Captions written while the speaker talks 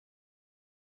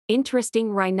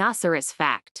Interesting rhinoceros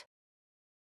fact.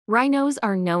 Rhinos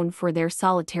are known for their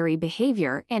solitary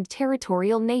behavior and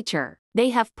territorial nature. They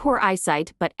have poor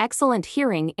eyesight but excellent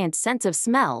hearing and sense of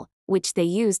smell, which they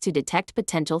use to detect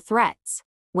potential threats.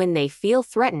 When they feel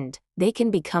threatened, they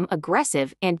can become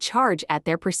aggressive and charge at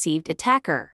their perceived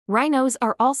attacker. Rhinos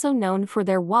are also known for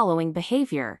their wallowing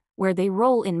behavior, where they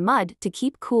roll in mud to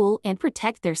keep cool and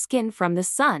protect their skin from the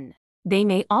sun. They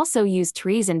may also use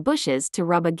trees and bushes to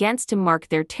rub against to mark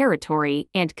their territory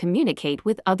and communicate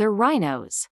with other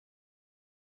rhinos.